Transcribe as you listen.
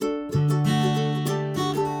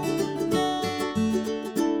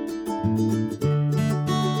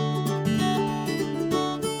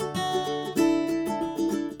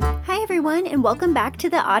everyone, and welcome back to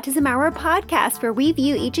the Autism Hour Podcast, where we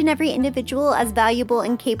view each and every individual as valuable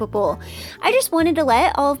and capable. I just wanted to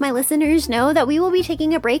let all of my listeners know that we will be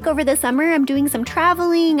taking a break over the summer. I'm doing some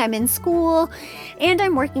traveling, I'm in school, and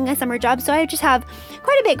I'm working a summer job, so I just have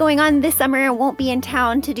quite a bit going on this summer. I won't be in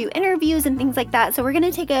town to do interviews and things like that, so we're going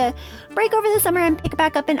to take a break over the summer and pick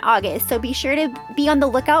back up in August. So be sure to be on the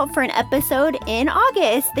lookout for an episode in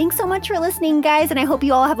August. Thanks so much for listening, guys, and I hope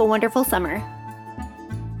you all have a wonderful summer.